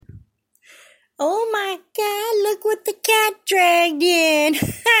again.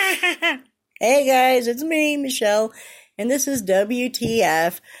 Hey guys, it's me, Michelle, and this is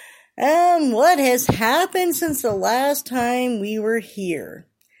WTF. What has happened since the last time we were here?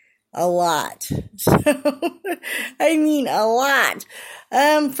 A lot. A lot.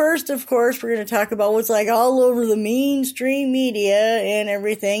 First, of course, we're going to talk about what's like all over the mainstream media and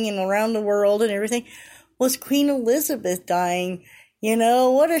everything and around the world and everything. Was Queen Elizabeth dying? You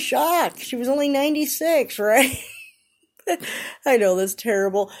know, what a shock. She was only 96, right? I know that's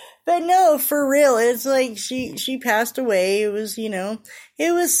terrible. But no, for real, it's like she passed away. It was,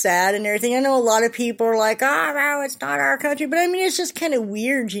 it was sad and everything. I know a lot of people are like, oh, no, it's not our country. But I mean, it's just kind of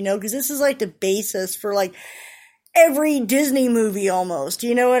weird, because this is like the basis for like every Disney movie almost.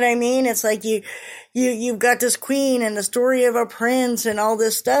 You know what I mean? It's like you've got this queen and the story of a prince and all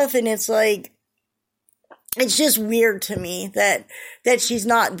this stuff. And it's like, it's just weird to me that she's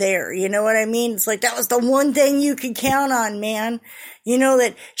not there. You know what I mean? It's like, that was the one thing you could count on, man. You know,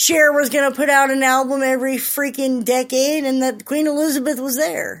 that Cher was going to put out an album every freaking decade and that Queen Elizabeth was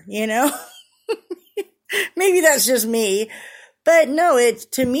there, Maybe that's just me. But no,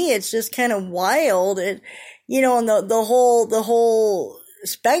 to me, it's just kind of wild. And the whole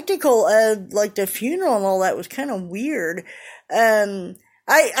spectacle of like the funeral and all that was kind of weird.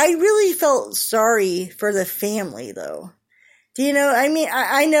 I really felt sorry for the family, though. Do you know? I mean,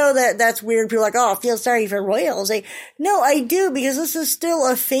 I know that that's weird. People are like, oh, I feel sorry for royals. No, I do, because this is still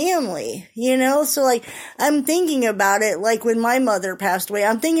a family, So, like, I'm thinking about it, like, when my mother passed away.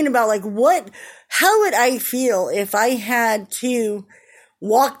 I'm thinking about, like, how would I feel if I had to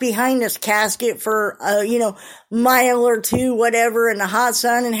walk behind this casket for, mile or two, whatever, in the hot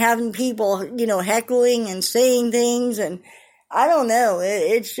sun and having people, heckling and saying things and I don't know.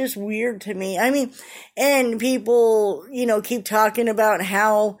 It's just weird to me. I mean, and people, keep talking about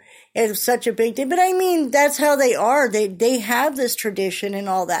how it's such a big thing. But I mean, that's how they are. They have this tradition and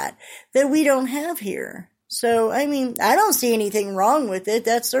all that we don't have here. So, I mean, I don't see anything wrong with it.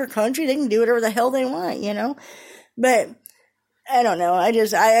 That's their country. They can do whatever the hell they want, But I don't know.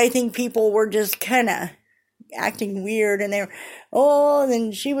 I think people were just kind of acting weird and they were,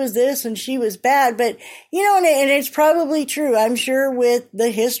 then she was this and she was bad. But, and it's probably true. I'm sure with the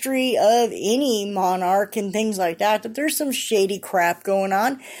history of any monarch and things like that there's some shady crap going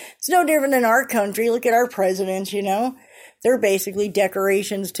on. It's no different than our country. Look at our presidents, They're basically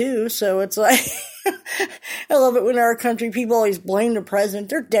decorations too. So it's like, I love it when in our country people always blame the president.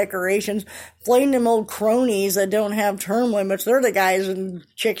 They're decorations. Blame them old cronies that don't have term limits. They're the guys and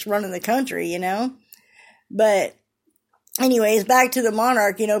chicks running the country, But anyways, back to the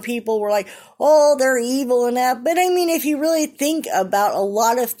monarch, people were like, oh, they're evil and that. But I mean, if you really think about a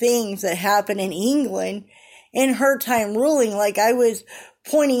lot of things that happened in England in her time ruling, like I was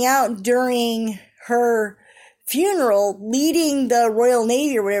pointing out during her funeral, leading the Royal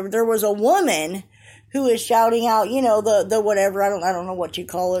Navy or whatever, there was a woman who was shouting out, the whatever, I don't know what you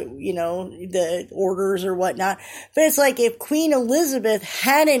call it, the orders or whatnot. But it's like if Queen Elizabeth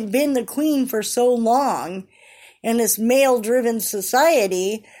hadn't been the queen for so long in this male-driven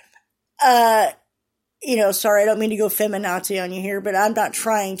society, sorry, I don't mean to go feminazi on you here, but I'm not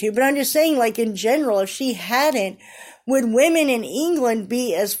trying to. But I'm just saying, like, in general, if she hadn't, would women in England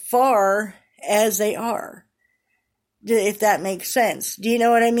be as far as they are? If that makes sense. Do you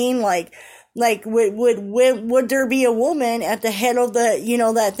know what I mean? Like, would there be a woman at the head of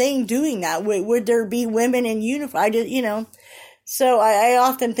the, that thing doing that? Would there be women in uniform? So I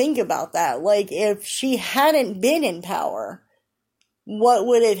often think about that. Like, if she hadn't been in power, what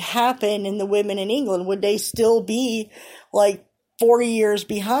would have happened in the women in England? Would they still be like 40 years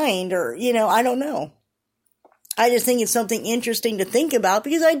behind or, I don't know. I just think it's something interesting to think about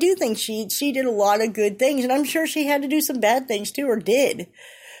because I do think she did a lot of good things and I'm sure she had to do some bad things too or did.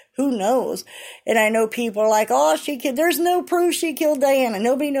 Who knows? And I know people are like, oh, there's no proof she killed Diana.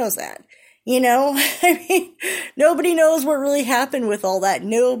 Nobody knows that. I mean, nobody knows what really happened with all that.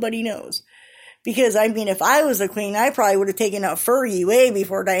 Nobody knows. Because, I mean, if I was the queen, I probably would have taken out Fergie way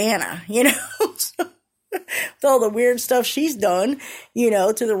before Diana, So, with all the weird stuff she's done,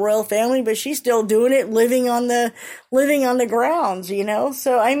 to the royal family, but she's still doing it, living on the grounds,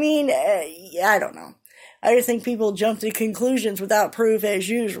 So, I mean, I don't know. I just think people jump to conclusions without proof as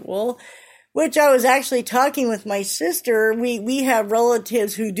usual, which I was actually talking with my sister. We have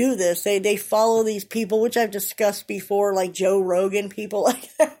relatives who do this. They follow these people, which I've discussed before, like Joe Rogan, people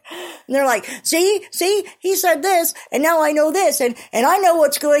like that. And they're like, see, he said this, and now I know this, and I know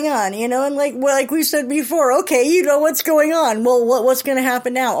what's going on, and like we said before, okay, you know what's going on. Well, what's going to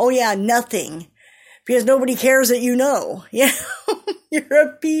happen now? Oh yeah, nothing. because nobody cares that you know. You're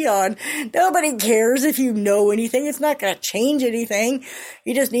a peon. Nobody cares if you know anything. It's not going to change anything.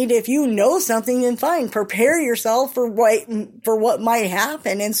 You just need to, if you know something, then fine. Prepare yourself for what might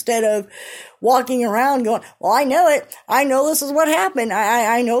happen instead of walking around going, well, I know it. I know this is what happened.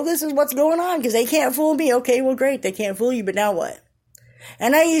 I know this is what's going on because they can't fool me. Okay, well, great. They can't fool you, but now what?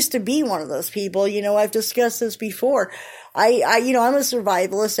 And I used to be one of those people. I've discussed this before. I'm a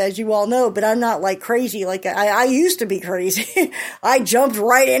survivalist, as you all know, but I'm not like crazy. Like I used to be crazy. I jumped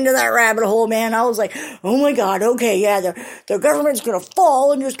right into that rabbit hole, man. I was like, oh my God, okay, yeah, the government's going to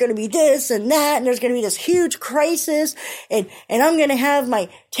fall and there's going to be this and that and there's going to be this huge crisis and I'm going to have my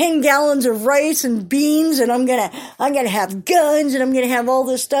 10 gallons of rice and beans and I'm going to have guns and I'm going to have all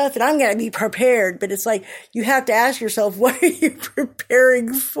this stuff and I'm going to be prepared. But it's like, you have to ask yourself, what are you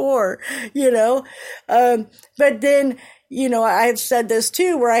preparing for? But then, I've said this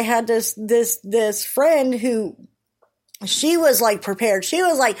too, where I had this friend who, she was like prepared. She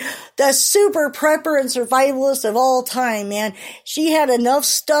was like the super prepper and survivalist of all time, man. She had enough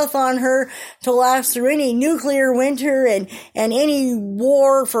stuff on her to last through any nuclear winter and any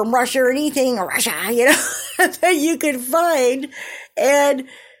war from Russia or anything, that you could find. And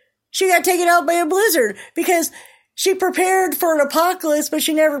she got taken out by a blizzard because she prepared for an apocalypse, but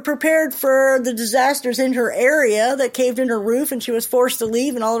she never prepared for the disasters in her area that caved in her roof and she was forced to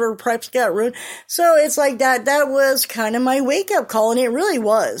leave and all of her preps got ruined. So it's like that was kind of my wake up call. And it really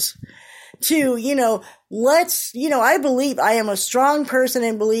was to, I believe I am a strong person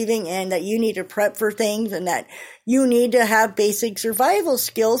in believing and that you need to prep for things and that you need to have basic survival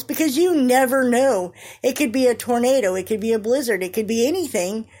skills because you never know. It could be a tornado. It could be a blizzard. It could be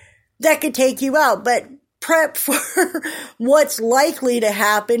anything that could take you out. But prep for what's likely to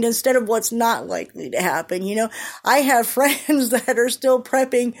happen instead of what's not likely to happen. I have friends that are still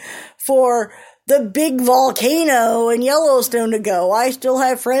prepping for the big volcano in Yellowstone to go. I still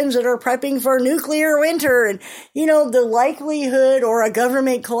have friends that are prepping for nuclear winter and, the likelihood or a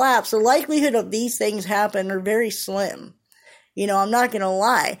government collapse, the likelihood of these things happen are very slim. I'm not going to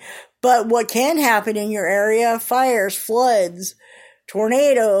lie. But what can happen in your area, fires, floods,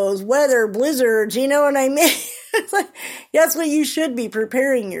 tornadoes, weather, blizzards, you know what I mean? That's what you should be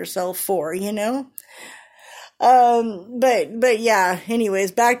preparing yourself for, But yeah,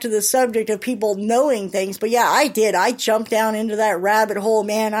 anyways, back to the subject of people knowing things. But yeah, I did. I jumped down into that rabbit hole,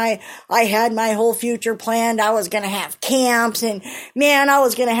 man. I had my whole future planned. I was going to have camps and man, I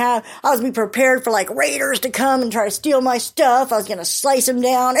was be prepared for like raiders to come and try to steal my stuff. I was going to slice them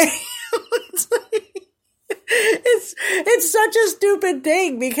down. It's such a stupid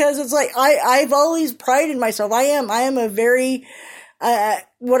thing because it's like I've always prided myself. I am a very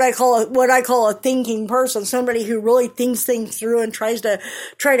what I call a thinking person, somebody who really thinks things through and tries to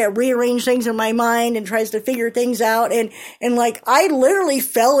rearrange things in my mind and tries to figure things out and like I literally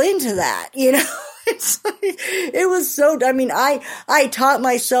fell into that, It was so, I taught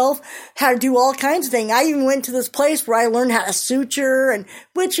myself how to do all kinds of things. I even went to this place where I learned how to suture and,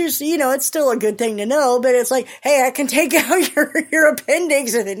 which is, it's still a good thing to know, but it's like, hey, I can take out your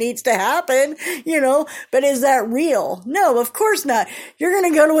appendix if it needs to happen, but is that real? No, of course not. You're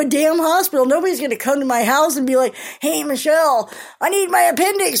going to go to a damn hospital. Nobody's going to come to my house and be like, hey, Michelle, I need my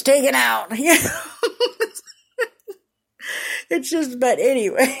appendix taken out. It's just, but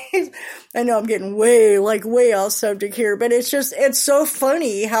anyways, I know I'm getting way off subject here, but it's so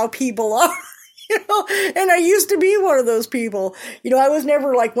funny how people are, and I used to be one of those people. I was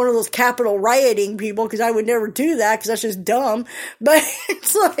never like one of those Capitol rioting people because I would never do that because that's just dumb, but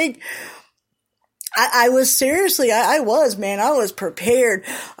it's like, I was prepared.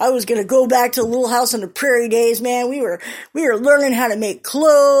 I was going to go back to the little house on the prairie days, man. We were learning how to make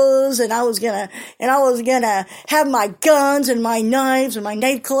clothes and I was going to have my guns and my knives and my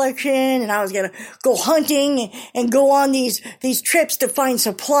knife collection and I was going to go hunting and go on these trips to find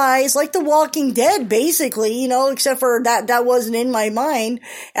supplies like The Walking Dead, basically, except for that wasn't in my mind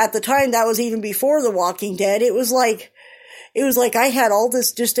at the time. That was even before The Walking Dead. It was like I had all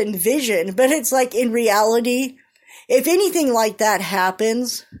this just envisioned, but it's like in reality, if anything like that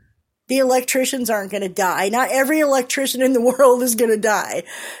happens, the electricians aren't going to die. Not every electrician in the world is going to die.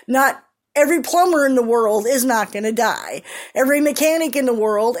 Not every plumber in the world is not going to die. Every mechanic in the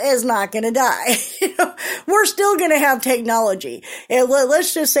world is not going to die. We're still going to have technology. And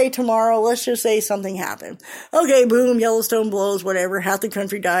let's just say tomorrow, let's just say something happened. Okay, boom, Yellowstone blows, whatever, half the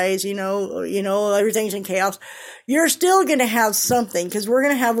country dies, everything's in chaos. you're still going to have something because we're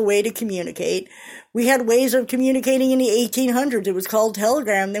going to have a way to communicate. We had ways of communicating in the 1800s. It was called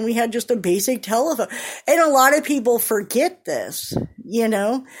telegram. Then we had just a basic telephone. And a lot of people forget this, you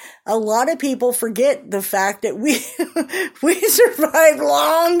know. A lot of people forget the fact that we we survived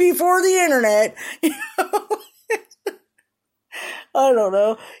long before the internet. You know? I don't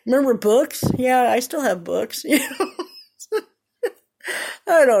know. Remember books? Yeah, I still have books. You know?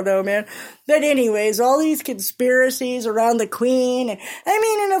 I don't know, man. But anyways, all these conspiracies around the queen.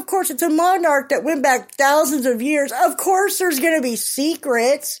 And of course, it's a monarch that went back thousands of years. Of course, there's going to be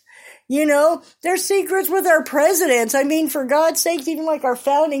secrets. You know, there's secrets with our presidents. I mean, for God's sakes, even like our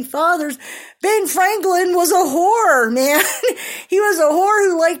founding fathers, Ben Franklin was a whore, man. He was a whore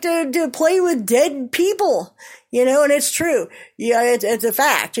who liked to play with dead people. You know, and it's true. Yeah, it's a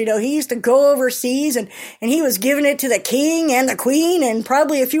fact. You know, he used to go overseas and he was giving it to the king and the queen and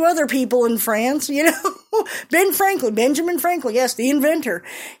probably a few other people in France, you know. Benjamin Franklin, yes, the inventor,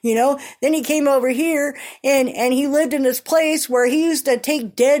 you know. Then he came over here and he lived in this place where he used to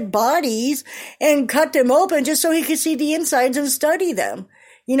take dead bodies and cut them open just so he could see the insides and study them.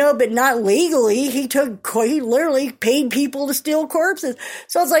 You know, but not legally. He literally paid people to steal corpses.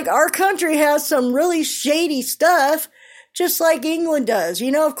 So it's like our country has some really shady stuff, just like England does.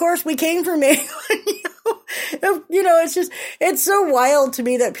 You know, of course we came from England. You know, it's so wild to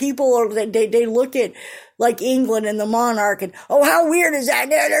me that they look at like England and the monarch and, oh, how weird is that?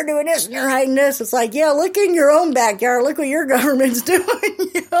 They're doing this and they're hiding this. It's like, yeah, look in your own backyard. Look what your government's doing,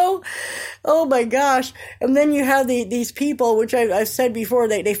 you know? Oh my gosh. And then you have these people, which I've said before,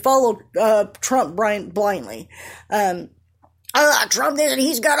 they followed Trump blindly. Trump this and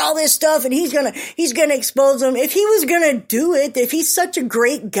he's got all this stuff and he's gonna expose them. If he was gonna do it, if he's such a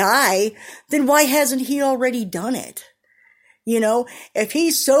great guy, then why hasn't he already done it? You know, if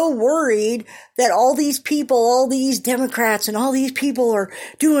he's so worried that all these people, all these Democrats and all these people are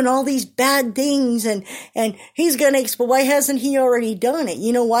doing all these bad things and he's going to expose, why hasn't he already done it?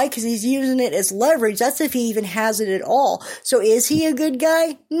 You know why? Because he's using it as leverage. That's if he even has it at all. So is he a good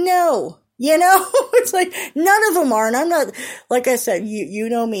guy? No. You know, it's like none of them are. And I'm not, like I said, you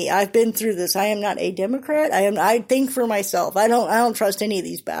know me. I've been through this. I am not a Democrat. I think for myself. I don't trust any of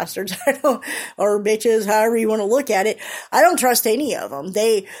these bastards. Or bitches, however you want to look at it. I don't trust any of them.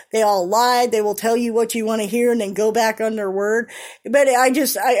 They all lie. They will tell you what you want to hear and then go back on their word. But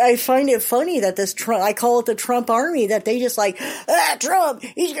I find it funny that this Trump, I call it the Trump army, that they just like, Trump,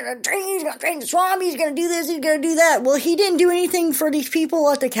 he's gonna drain the swamp, he's gonna do this, he's gonna do that. Well, he didn't do anything for these people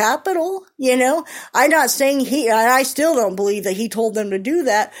at the Capitol. You know, I'm not saying I still don't believe that he told them to do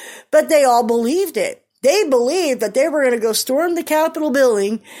that, but they all believed it. They believed that they were going to go storm the Capitol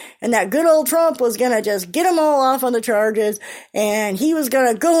building and that good old Trump was going to just get them all off on the charges and he was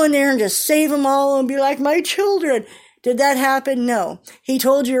going to go in there and just save them all and be like, my children. Did that happen? No. He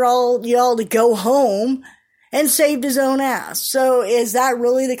told you all to go home and saved his own ass. So is that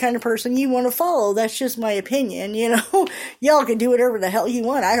really the kind of person you want to follow? That's just my opinion, you know. Y'all can do whatever the hell you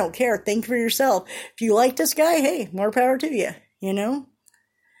want. I don't care. Think for yourself. If you like this guy, hey, more power to you, you know.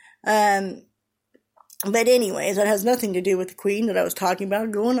 But anyways, that has nothing to do with the Queen that I was talking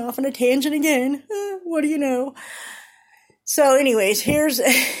about. Going off on a tangent again. What do you know? So anyways, here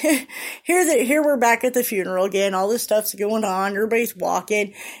we're back at the funeral again. All this stuff's going on. Everybody's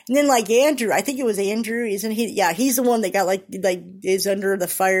walking. And then like Andrew, I think it was Andrew, isn't he? Yeah, he's the one that got like is under the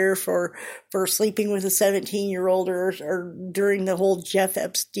fire for sleeping with a 17-year-old or during the whole Jeff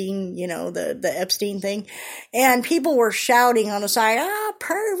Epstein, you know, the Epstein thing. And people were shouting on the side,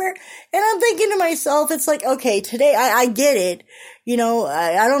 pervert. And I'm thinking to myself, it's like, okay, today I get it. You know,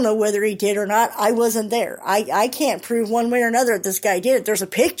 I don't know whether he did or not. I wasn't there. I can't prove one way or another that this guy did it. There's a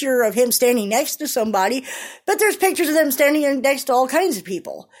picture of him standing next to somebody, but there's pictures of them standing next to all kinds of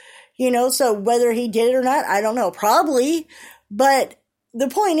people. You know, so whether he did it or not, I don't know. Probably. But the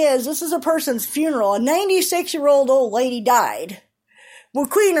point is, this is a person's funeral. A 96-year-old old lady died. Well,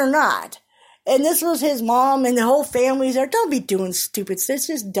 Queen or not. And this was his mom and the whole family's there. Don't be doing stupid stuff. It's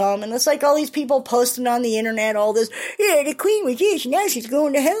just dumb. And it's like all these people posting on the internet, all this, yeah, the Queen was this, now she's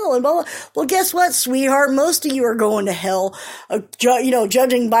going to hell and blah, blah. Well, guess what, sweetheart? Most of you are going to hell,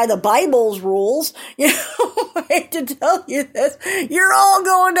 judging by the Bible's rules. You know, I hate to tell you this. You're all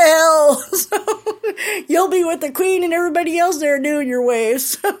going to hell. So you'll be with the Queen and everybody else there doing your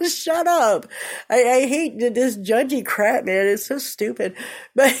ways. So shut up. I hate this judgy crap, man. It's so stupid.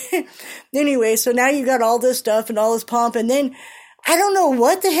 But anyway, so now you got all this stuff and all this pomp, and then I don't know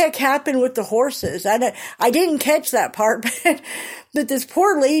what the heck happened with the horses. I didn't catch that part, but this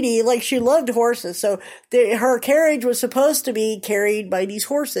poor lady, like, she loved horses, so her carriage was supposed to be carried by these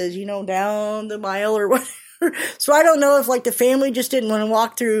horses, you know, down the mile or whatever. So I don't know if like the family just didn't want to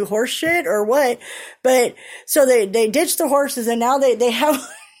walk through horse shit or what, but so they ditched the horses and now they have,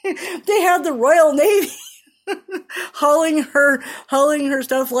 they have the Royal Navy hauling her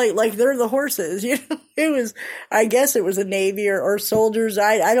stuff like they're the horses. It was, I guess it was a Navy or soldiers.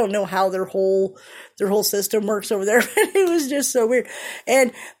 I don't know how their whole system works over there, but it was just so weird.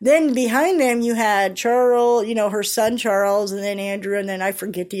 And then behind them you had Charles, her son Charles, and then Andrew, and then I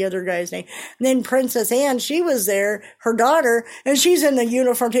forget the other guy's name. And then Princess Anne, she was there, her daughter, and she's in the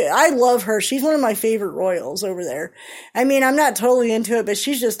uniform too. I love her. She's one of my favorite royals over there. I mean, I'm not totally into it, but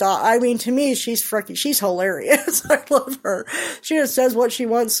she's just, to me, she's hilarious. I love her. She just says what she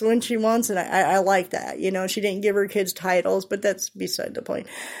wants when she wants, and I like that. She didn't give her kids titles, but that's beside the point.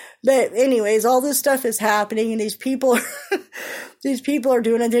 But anyways, all this stuff is happening and these people are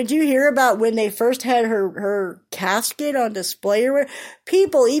doing it. Did you hear about when they first had her casket on display or whatever?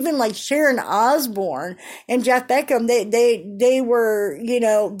 People, even like Sharon Osbourne and Jeff Beckham, they were,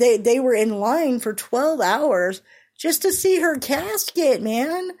 they were in line for 12 hours just to see her casket,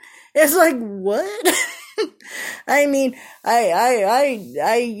 man. It's like, what? I mean,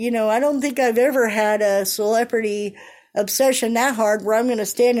 I don't think I've ever had a celebrity obsession that hard where I'm going to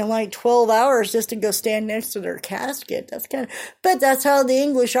stand in like 12 hours just to go stand next to their casket. But that's how the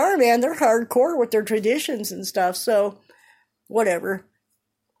English are, man. They're hardcore with their traditions and stuff. So whatever.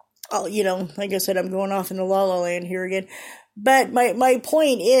 Oh, like I said, I'm going off into La La Land here again. But my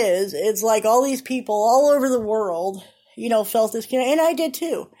point is, it's like all these people all over the world, felt this, and I did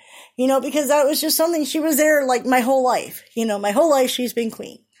too, because that was just something. She was there like my whole life, my whole life she's been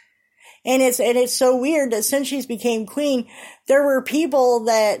queen. And it's so weird that since she's became queen, there were people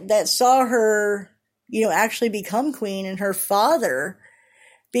that saw her, actually become queen and her father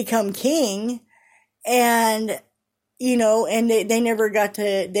become king. And, and they never got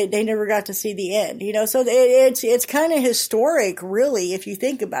to see the end, so it's kind of historic, really, if you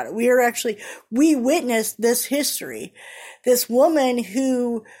think about it. We witnessed this history, this woman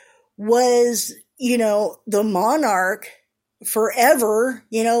who was, the monarch forever,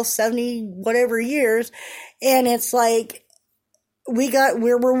 70 whatever years. And it's like,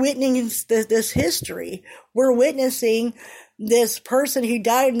 we're witnessing this history. We're witnessing this person who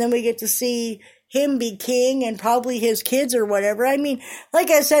died, and then we get to see him be king and probably his kids or whatever. I mean, like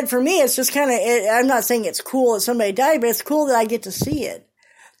I said, for me, it's just I'm not saying it's cool that somebody died, but it's cool that I get to see it.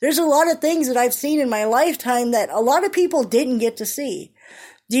 There's a lot of things that I've seen in my lifetime that a lot of people didn't get to see.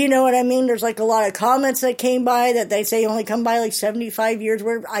 Do you know what I mean? There's like a lot of comments that came by that they say only come by like 75 years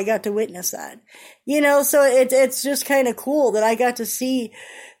where I got to witness that. So it's just kind of cool that I got to see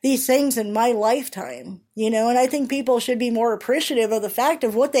these things in my lifetime, and I think people should be more appreciative of the fact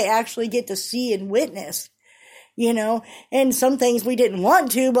of what they actually get to see and witness, and some things we didn't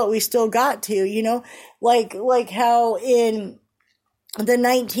want to, but we still got to, like how in the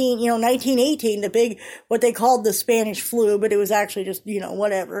 1918, the big, what they called the Spanish flu, but it was actually just,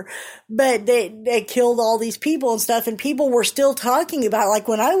 whatever. But they killed all these people and stuff, and people were still talking about it. Like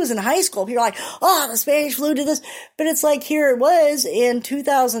when I was in high school, people were like, oh, the Spanish flu did this. But it's like, here it was in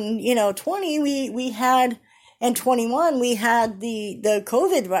 2020, we had, and 21, we had the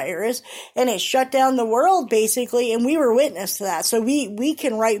COVID virus, and it shut down the world basically, and we were witness to that. So we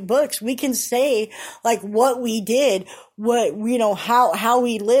can write books. We can say like what we did, what, how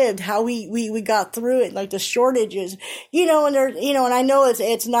we lived, how we got through it, like the shortages, and there's, and I know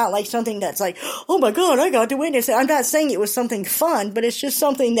it's not like something that's like, oh my God, I got to witness it. I'm not saying it was something fun, but it's just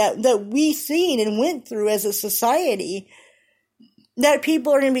something that we seen and went through as a society that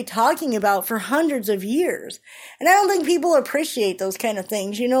people are going to be talking about for hundreds of years. And I don't think people appreciate those kind of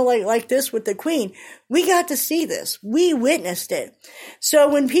things, like this with the Queen. We got to see this. We witnessed it. So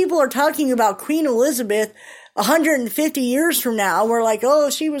when people are talking about Queen Elizabeth 150 years from now, we're like, oh,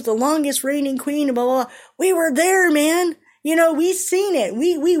 she was the longest reigning queen, blah, blah, blah. We were there, man. We seen it.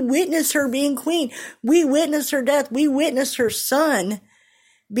 We witnessed her being queen. We witnessed her death. We witnessed her son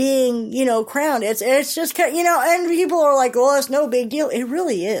being, crowned. It's just, and people are like, oh, it's no big deal. It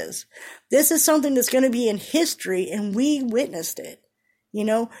really is. This is something that's going to be in history, and we witnessed it.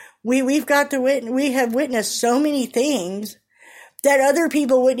 We've got to we have witnessed so many things that other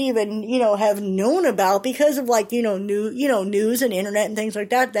people wouldn't even, have known about because of like, news and internet and things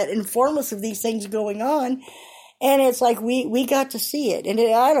like that inform us of these things going on. And it's like, we got to see it. And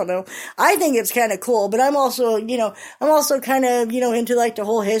I don't know. I think it's kind of cool, but I'm also kind of, into like the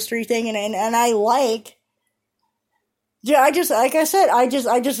whole history thing. And I like, like I said, I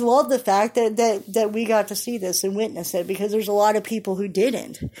just love the fact that we got to see this and witness it, because there's a lot of people who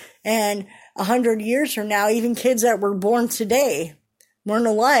didn't. And 100 years from now, even kids that were born today weren't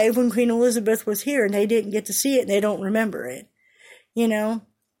alive when Queen Elizabeth was here, and they didn't get to see it, and they don't remember it, you know?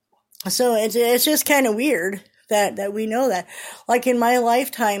 So it's just kind of weird that we know that. Like in my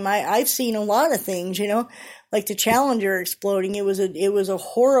lifetime, I've seen a lot of things, you know, like the Challenger exploding. It was a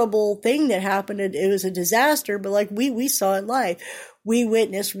horrible thing that happened. It was a disaster, but like we saw it live. We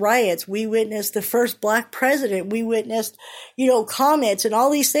witnessed riots. We witnessed the first black president. We witnessed, you know, comets and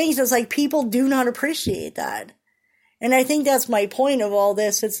all these things. It's like people do not appreciate that. And I think that's my point of all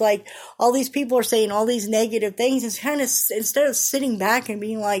this. It's like all these people are saying all these negative things. It's kind of, instead of sitting back and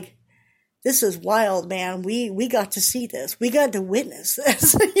being like, this is wild, man. We got to see this. We got to witness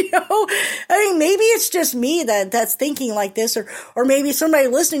this, you know? I mean, maybe it's just me that's thinking like this, or maybe somebody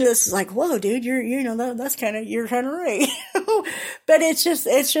listening to this is like, whoa, dude, you're kind of right. But it's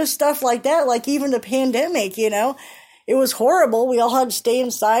just stuff like that. Like even the pandemic, you know, it was horrible. We all had to stay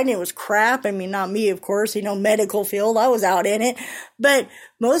inside and it was crap. I mean, not me, of course, you know, medical field. I was out in it, but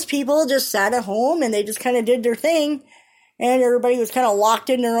most people just sat at home and they just kind of did their thing. And everybody was kind of locked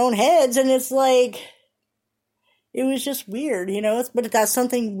in their own heads. And it's like, it was just weird, you know, but that's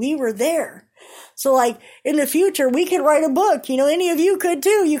something we were there. So like in the future, we could write a book, you know, any of you could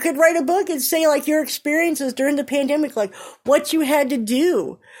too. You could write a book and say like your experiences during the pandemic, like what you had to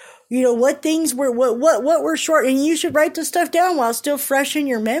do, you know, what things were, what were short. And you should write this stuff down while it's still fresh in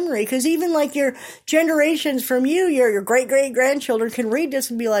your memory. Cause even like your generations from you, your great grandchildren can read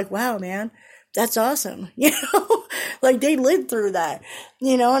this and be like, wow, man. That's awesome. You know, like they lived through that,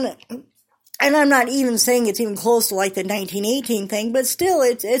 you know, and I'm not even saying it's even close to like the 1918 thing, but still,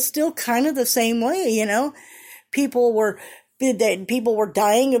 it's still kind of the same way, you know, people were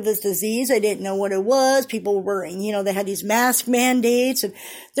dying of this disease. They didn't know what it was. People were, you know, they had these mask mandates and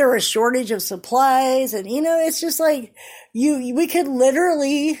there was a shortage of supplies. And, you know, it's just like we could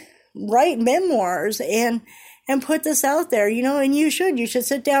literally write memoirs and put this out there, you know, and you should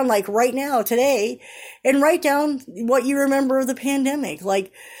sit down like right now, today, and write down what you remember of the pandemic.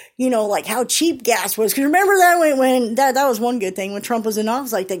 Like, you know, like how cheap gas was. Cause remember that when that was one good thing when Trump was in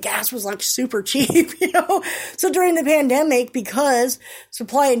office, like the gas was like super cheap, you know? So during the pandemic, because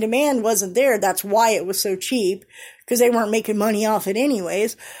supply and demand wasn't there, that's why it was so cheap, because they weren't making money off it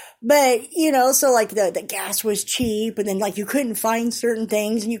anyways. But, you know, so like the gas was cheap, and then like you couldn't find certain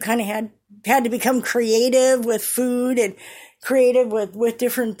things, and you kind of had to become creative with food and creative with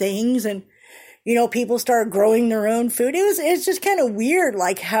different things. And, you know, people started growing their own food. It's just kind of weird,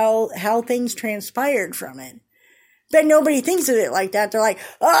 like how things transpired from it. But nobody thinks of it like that. They're like,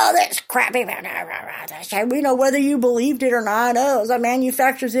 oh, that's crappy. You know, whether you believed it or not, oh, it was a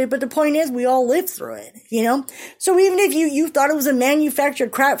manufacturer's it. But the point is, we all lived through it, you know? So even if you thought it was a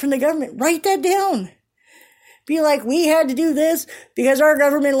manufactured crap from the government, write that down. Be like, we had to do this because our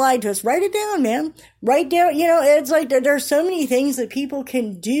government lied to us. Write it down, man. Write down, you know, it's like there's so many things that people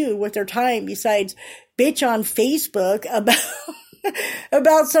can do with their time besides bitch on Facebook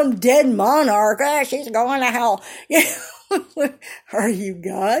about some dead monarch. Ah, she's going to hell. Are you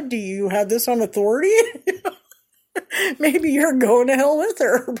God? Do you have this on authority? Maybe you're going to hell with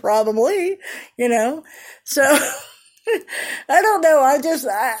her, probably, you know? So I don't know.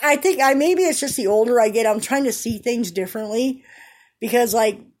 I think maybe it's just the older I get, I'm trying to see things differently, because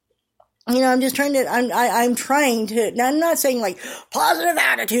like, you know, I'm trying to, now I'm not saying like positive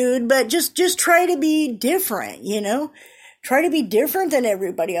attitude, but just try to be different, you know? Try to be different than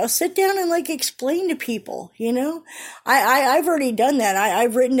everybody else. Sit down and like explain to people, you know? I've already done that.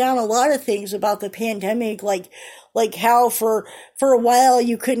 I've written down a lot of things about the pandemic, like how for a while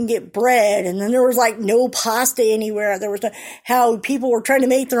you couldn't get bread, and then there was like no pasta anywhere. There was how people were trying to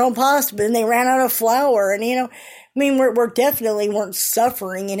make their own pasta, but then they ran out of flour, and, you know, I mean, we're definitely weren't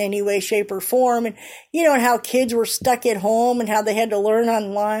suffering in any way, shape, or form. And, you know, and how kids were stuck at home and how they had to learn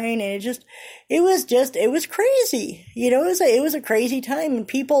online. And it was crazy. You know, it was a crazy time, and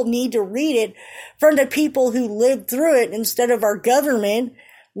people need to read it from the people who lived through it, instead of our government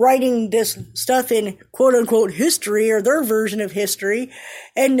writing this stuff in quote unquote history, or their version of history,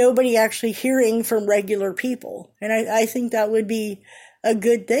 and nobody actually hearing from regular people. And I think that would be a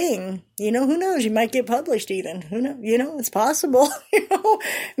good thing. You know, who knows? You might get published even. Who knows? You know, it's possible. You know,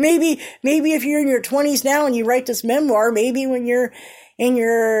 maybe if you're in your 20s now and you write this memoir, maybe when you're in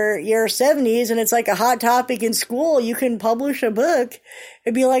your 70s and it's like a hot topic in school, you can publish a book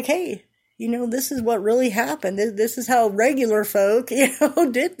and be like, hey, you know, this is what really happened. This is how regular folk, you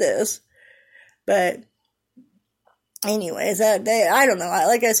know, did this. But anyways, I don't know.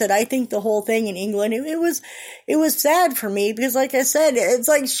 Like I said, I think the whole thing in England, it was sad for me, because like I said, it's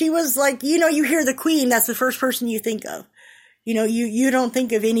like she was like, you know, you hear the Queen, that's the first person you think of. You know, you don't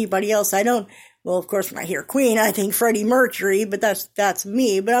think of anybody else. Well, of course, when I hear Queen, I think Freddie Mercury, but that's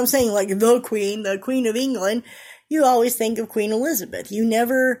me. But I'm saying like the Queen of England, you always think of Queen Elizabeth.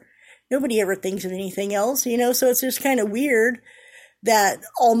 Nobody ever thinks of anything else, so it's just kind of weird that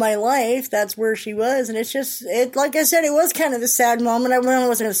all my life, that's where she was. And like I said, it was kind of a sad moment. I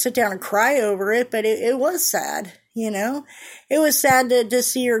wasn't going to sit down and cry over it, but it was sad, It was sad to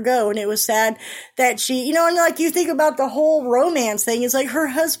see her go. And it was sad that she, and like you think about the whole romance thing, it's like her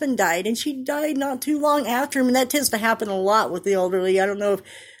husband died and she died not too long after him. And that tends to happen a lot with the elderly. I don't know if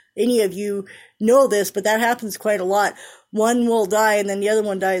any of you know this, but that happens quite a lot. One will die and then the other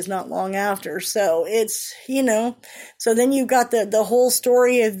one dies not long after. So it's, so then you've got the whole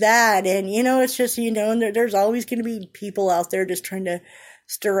story of that. And, it's just, and there's always going to be people out there just trying to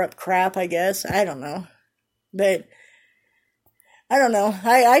stir up crap, I guess. I don't know. But I don't know.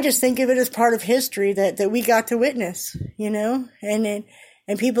 I just think of it as part of history that we got to witness,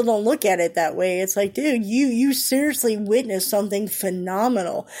 and people don't look at it that way. It's like, dude, you seriously witnessed something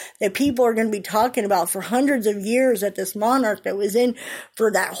phenomenal that people are going to be talking about for hundreds of years, that this monarch that was in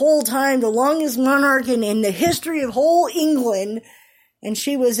for that whole time, the longest monarch in the history of whole England, and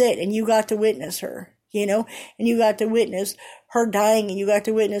she was it, and you got to witness her, and you got to witness her dying, and you got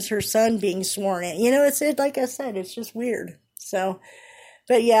to witness her son being sworn in. It's like I said, it's just weird. So,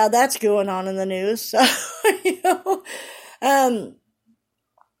 but yeah, that's going on in the news. So,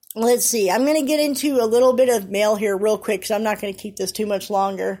 let's see. I'm going to get into a little bit of mail here real quick because I'm not going to keep this too much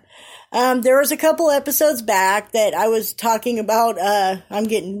longer. There was a couple episodes back that I was talking about, I'm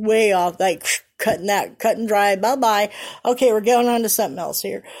getting way off, like cut and dry. Bye-bye. Okay, we're going on to something else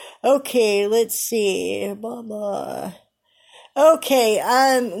here. Okay, let's see. Bye-bye. Okay,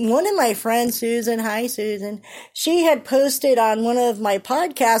 one of my friends, Susan, hi Susan, she had posted on one of my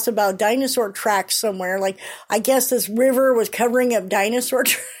podcasts about dinosaur tracks somewhere. Like, I guess this river was covering up dinosaur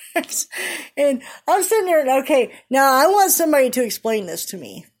tracks. And I'm sitting there, okay, now I want somebody to explain this to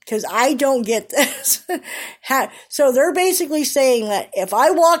me, because I don't get this. So they're basically saying that if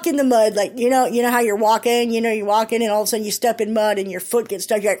I walk in the mud, like, you know how you're walking, you're walking and all of a sudden you step in mud and your foot gets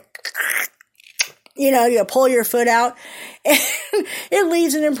stuck, you're like, you pull your foot out and it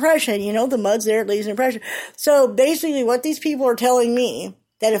leaves an impression, the mud's there, it leaves an impression. So basically what these people are telling me,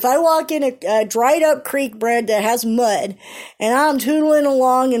 that if I walk in a dried up creek bed that has mud and I'm tootling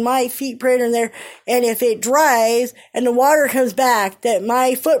along and my feet print in there, and if it dries and the water comes back, that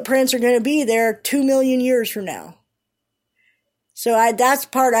my footprints are going to be there 2 million years from now. So that's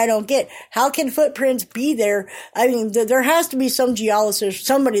the part I don't get. How can footprints be there? I mean, there has to be some geologist,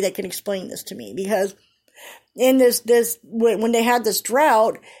 somebody that can explain this to me, because in when they had this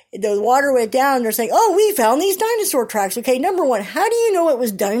drought, the water went down and they're saying, oh, we found these dinosaur tracks. Okay, number one, how do you know it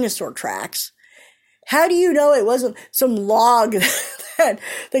was dinosaur tracks? How do you know it wasn't some log that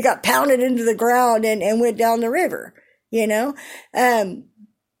got pounded into the ground and went down the river?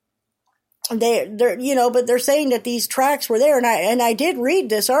 But they're saying that these tracks were there, and I did read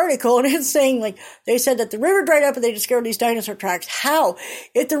this article, and it's saying, like, they said that the river dried up and they discovered these dinosaur tracks. How?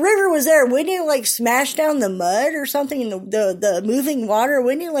 If the river was there, wouldn't it, like, smash down the mud or something in the moving water?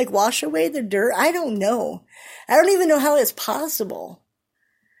 Wouldn't it, like, wash away the dirt? I don't know. I don't even know how it's possible.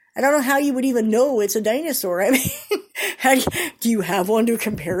 I don't know how you would even know it's a dinosaur. I mean, do you have one to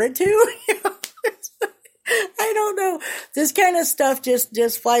compare it to? I don't know. This kind of stuff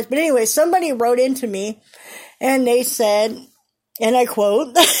just flies. But anyway, somebody wrote into me and they said, and I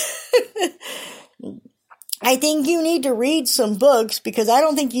quote, I think you need to read some books because I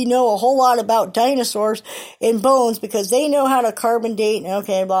don't think you know a whole lot about dinosaurs and bones because they know how to carbon date.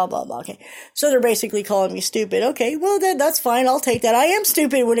 Okay, blah, blah, blah. Okay. So they're basically calling me stupid. Okay, well, that's fine. I'll take that. I am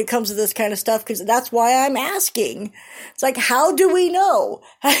stupid when it comes to this kind of stuff because that's why I'm asking. It's like, how do we know?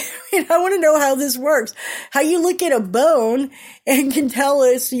 I want to know how this works. How you look at a bone and can tell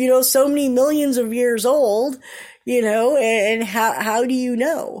us, so many millions of years old, and how do you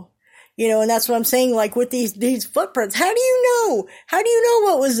know? And that's what I'm saying, like with these footprints. How do you know? How do you know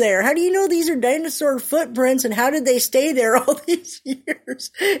what was there? How do you know these are dinosaur footprints and how did they stay there all these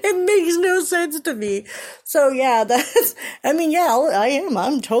years? It makes no sense to me. So yeah, I am.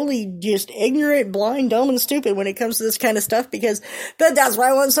 I'm totally just ignorant, blind, dumb, and stupid when it comes to this kind of stuff but that's why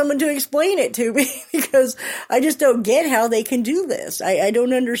I want someone to explain it to me because I just don't get how they can do this. I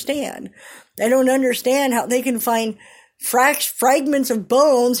don't understand. I don't understand how they can find fragments of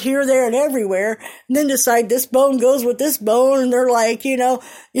bones here, there, and everywhere, and then decide this bone goes with this bone, and they're like,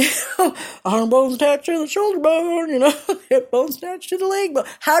 arm bone's attached to the shoulder bone, hip bone's attached to the leg bone.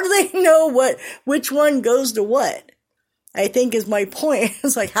 How do they know which one goes to what? I think is my point.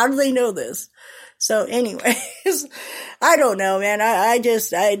 It's like, how do they know this? So anyways, I don't know, man.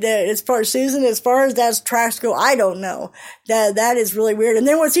 As far as Susan, as far as that tracks go, I don't know. That is really weird. And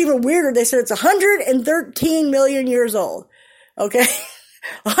then what's even weirder, they said it's 113 million years old. Okay?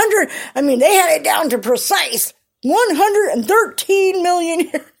 100, I mean, they had it down to precise 113 million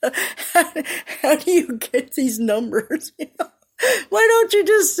years. How do you get these numbers? Why don't you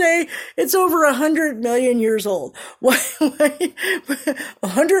just say it's over 100 million years old? Why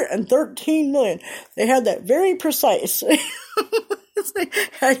 113 million? They had that very precise. It's like,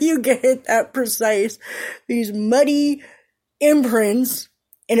 how do you get it that precise? These muddy imprints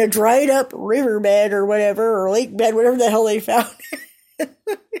in a dried up riverbed or whatever, or lake bed, whatever the hell they found.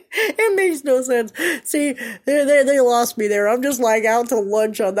 It makes no sense. See, they lost me there. I'm just like out to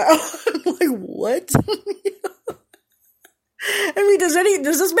lunch on that. I'm like, what? I mean,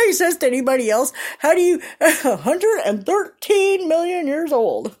 does this make sense to anybody else? How do you, 113 million years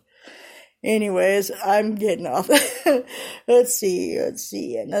old? Anyways, I'm getting off. Let's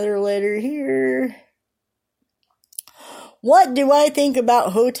see, another letter here. What do I think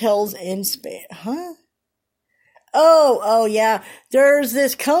about hotels in space? Huh? Oh, yeah. There's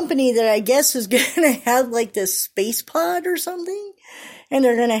this company that I guess is gonna have like this space pod or something. And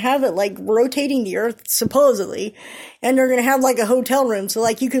they're gonna have it like rotating the earth, supposedly. And they're gonna have like a hotel room. So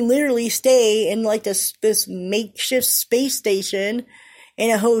like you can literally stay in like this makeshift space station in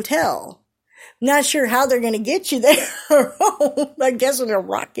a hotel. Not sure how they're gonna get you there. I guess in a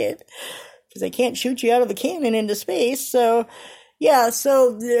rocket. Because they can't shoot you out of a cannon into space. So, yeah,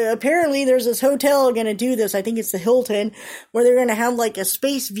 so apparently there's this hotel going to do this. I think it's the Hilton, where they're going to have like a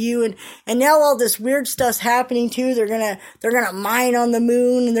space view, and now all this weird stuff's happening too. They're going to mine on the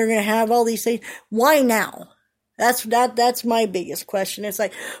moon, and they're going to have all these things. Why now? That's my biggest question. It's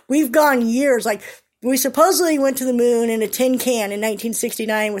like, we've gone years, like, we supposedly went to the moon in a tin can in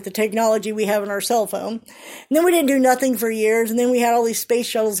 1969 with the technology we have in our cell phone. And then we didn't do nothing for years, and then we had all these space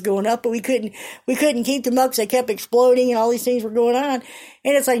shuttles going up, but we couldn't keep them up because they kept exploding and all these things were going on.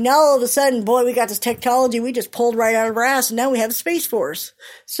 And it's like, now all of a sudden, boy, we got this technology we just pulled right out of our ass, and now we have a Space Force.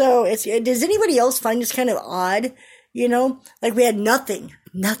 So does anybody else find this kind of odd? You know, like we had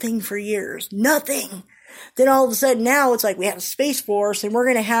nothing for years, nothing. Then all of a sudden now it's like we have a Space Force, and we're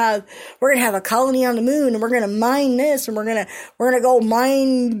gonna have a colony on the moon, and we're gonna mine this, and we're gonna go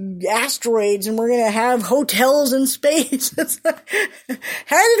mine asteroids, and we're gonna have hotels in space.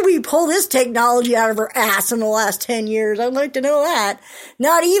 How did we pull this technology out of our ass in the last 10 years? I'd like to know that.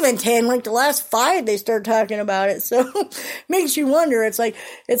 Not even 10, like the last 5 they start talking about it. So makes you wonder. It's like,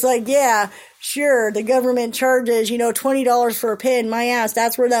 yeah, sure, the government charges, $20 for a pen. My ass,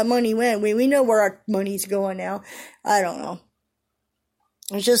 that's where that money went. We know where our money's going now. I don't know.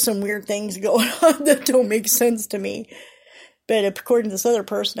 There's just some weird things going on that don't make sense to me. But according to this other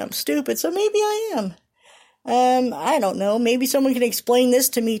person, I'm stupid, so maybe I am. I don't know. Maybe someone can explain this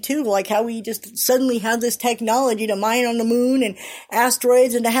to me too, like how we just suddenly have this technology to mine on the moon and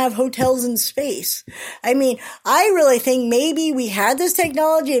asteroids and to have hotels in space. I mean, I really think maybe we had this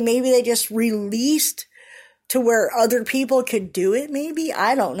technology and maybe they just released to where other people could do it, maybe?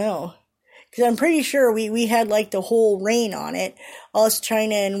 I don't know. Because I'm pretty sure we had like the whole reign on it. Us,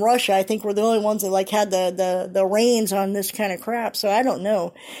 China, and Russia, I think, were the only ones that like had the reins on this kind of crap. So I don't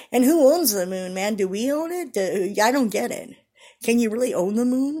know. And who owns the moon, man? Do we own it? I don't get it. Can you really own the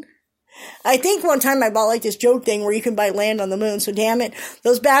moon? I think one time I bought like this joke thing where you can buy land on the moon. So damn it,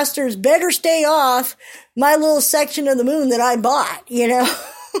 those bastards better stay off my little section of the moon that I bought,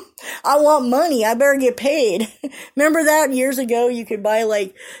 I want money. I better get paid. Remember that years ago? You could buy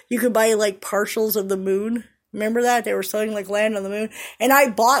like partials of the moon. Remember that? They were selling like land on the moon. And I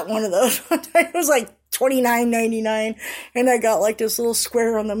bought one of those. It was like $29.99. And I got like this little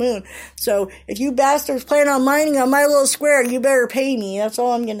square on the moon. So if you bastards plan on mining on my little square, you better pay me. That's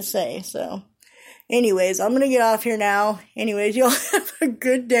all I'm going to say. So anyways, I'm going to get off here now. Anyways, y'all have a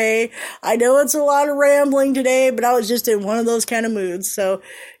good day. I know it's a lot of rambling today, but I was just in one of those kind of moods. So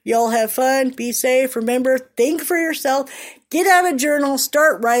y'all have fun. Be safe. Remember, think for yourself. Get out a journal.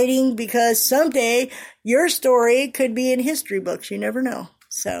 Start writing, because someday your story could be in history books. You never know.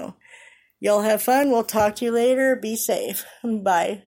 So y'all have fun. We'll talk to you later. Be safe. Bye.